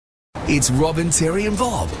It's Robin, Terry and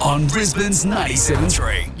Bob on Brisbane's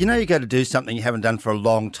 97.3. You know, you go to do something you haven't done for a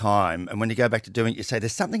long time, and when you go back to doing it, you say,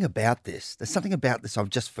 there's something about this. There's something about this I've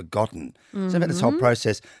just forgotten. Something about this whole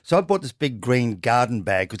process. So I bought this big green garden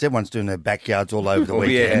bag, because everyone's doing their backyards all over the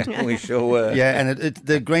weekend. Yeah, we sure were. Yeah, and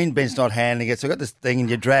the green bin's not handling it, so I got this thing, and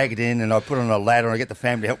you drag it in, and I put it on a ladder, and I get the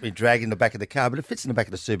family to help me drag it in the back of the car, but it fits in the back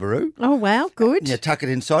of the Subaru. Oh, wow, good. And you tuck it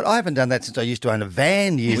inside. I haven't done that since I used to own a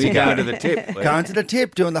van years ago. We go to the tip. Going to the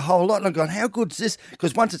tip, doing the whole lot. And I'm going, how good's this?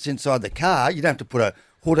 Because once it's inside the car, you don't have to put a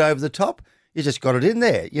hood over the top. You just got it in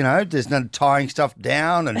there. You know, there's no tying stuff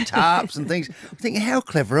down and tarps and things. I'm thinking, how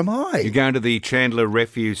clever am I? You're going to the Chandler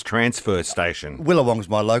Refuse Transfer Station. Willawong's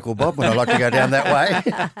my local, Bob, when I like to go down that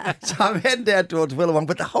way. So I'm heading down towards Willawong.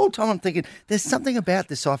 But the whole time I'm thinking, there's something about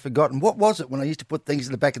this I've forgotten. What was it when I used to put things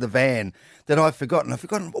in the back of the van that I've forgotten? I've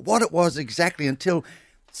forgotten what it was exactly until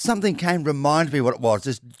something came to remind me what it was.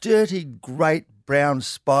 This dirty, great brown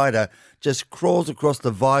spider just crawls across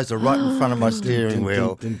the visor right in front of my steering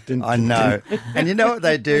wheel. I know. And you know what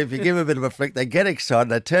they do? If you give them a bit of a flick, they get excited,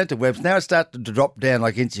 they turn to webs. Now it starts to drop down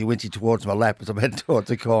like incy-wincy towards my lap as I'm heading towards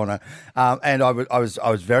the corner. And I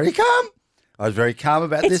was very calm. I was very calm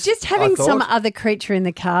about this. It's just having some other creature in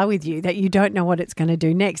the car with you that you don't know what it's going to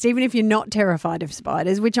do next, even if you're not terrified of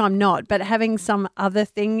spiders, which I'm not, but having some other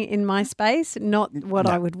thing in my space, not what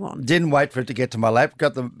I would want. Didn't wait for it to get to my lap.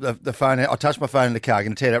 Got the phone out. I touched my phone in the car. I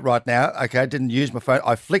can tell you that right now. Okay, didn't use my phone.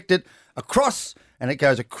 I flicked it across, and it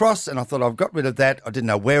goes across, and I thought I've got rid of that. I didn't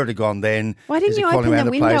know where it had gone then. Why didn't you open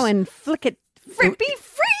the window and flick it? Be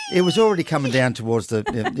free! It was already coming down towards the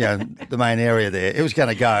main area there. It was going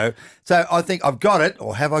to go. So I think I've got it,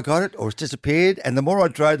 or have I got it, or it's disappeared. And the more I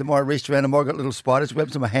drove, the more I reached around, the more I got little spiders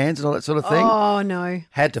webs on my hands and all that sort of thing. Oh, no.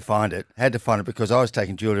 Had to find it because I was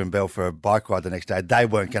taking Julia and Belle for a bike ride the next day. They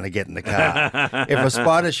weren't going to get in the car. If a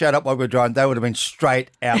spider showed up while we were driving, they would have been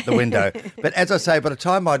straight out the window. But as I say, by the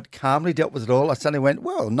time I'd calmly dealt with it all, I suddenly went,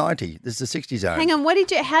 well, 90. This is the 60 zone. Hang on,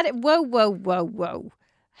 whoa.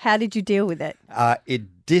 How did you deal with it?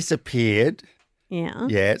 It disappeared. Yeah.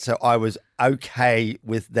 Yeah, so I was okay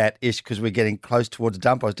with that ish because we're getting close towards the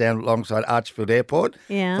dump. I was down alongside Archfield Airport.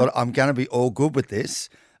 Yeah. Thought I'm going to be all good with this,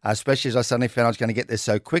 especially as I suddenly found I was going to get there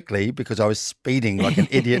so quickly because I was speeding like an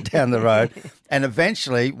idiot down the road. And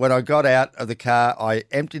eventually, when I got out of the car, I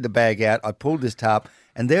emptied the bag out, I pulled this tarp,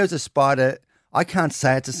 and there was a spider. I can't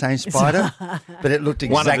say it's the same spider, but it looked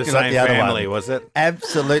exactly like the other family, one. Was it?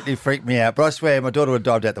 Absolutely freaked me out. But I swear, my daughter would have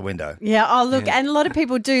dived out the window. Yeah, oh, look, and a lot of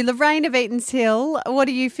people do. Lorraine of Eatons Hill, what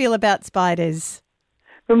do you feel about spiders?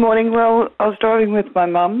 Good morning. Well, I was driving with my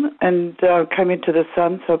mum and came into the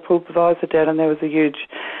sun, so I pulled the visor down and there was a huge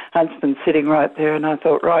huntsman sitting right there. And I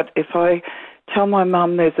thought, right, if I tell my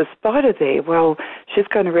mum there's a spider there, well, she's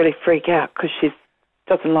going to really freak out because she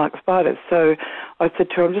doesn't like spiders. So I said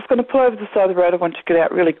to her, I'm just going to pull over the side of the road. I want you to get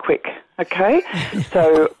out really quick, okay?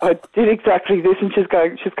 So I did exactly this, and she's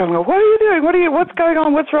going, well, what are you doing? What's going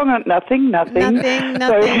on? What's wrong? Nothing. Nothing.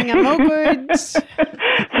 I'm all good. So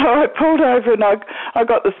I pulled over and I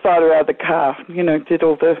got the spider out of the car, did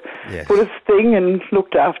all the Buddhist thing and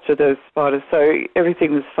looked after the spider. So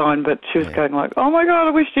everything was fine, but she was going like, oh my God,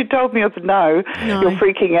 I wish you'd told me. I said, no. You're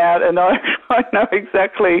freaking out, and I know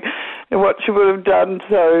exactly what she would have done.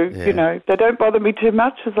 So, they don't bother me too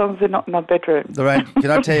much as long as they're not in my bedroom. Lorraine,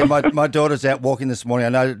 can I tell you, my daughter's out walking this morning. I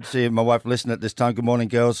know see my wife listening at this time. Good morning,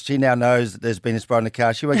 girls. She now knows that there's been a spider in the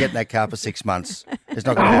car. She won't get in that car for 6 months. It's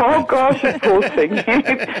not going to happen. Oh, gosh, of course. You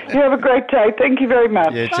have a great day. Thank you very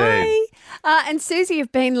much. You too. Bye. And Susie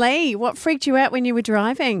of Beenleigh, what freaked you out when you were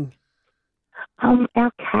driving?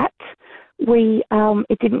 Our cat,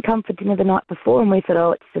 it didn't come for dinner the night before, and we thought,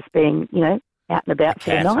 oh, it's just being, out and about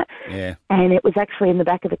for the night. Yeah. And it was actually in the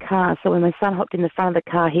back of the car. So when my son hopped in the front of the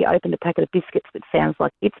car, he opened a packet of biscuits that sounds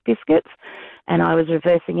like it's biscuits. And I was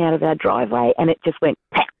reversing out of our driveway, and it just went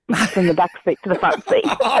from the back seat to the front seat.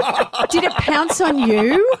 Did it pounce on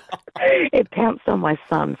you? It pounced on my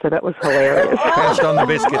son, so that was hilarious. Pounced on the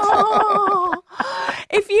biscuits. Oh,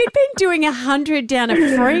 if you'd been doing 100 down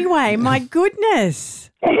a freeway, my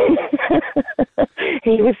goodness.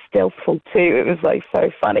 He was stealthful too. It was so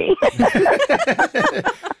funny.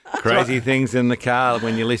 Crazy things in the car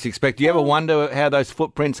when you least expect. Do you ever wonder how those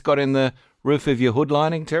footprints got in the roof of your hood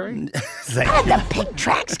lining, Terry? The pig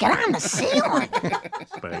tracks get on the ceiling.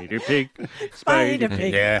 Spider pig. Spider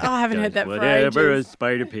pig. Yeah. Oh, I haven't heard that for Whatever ages. a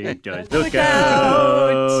spider pig does. Look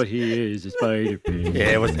out. He is a spider pig.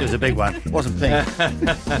 Yeah, it was a big one. It wasn't pink.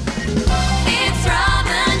 It's Robin.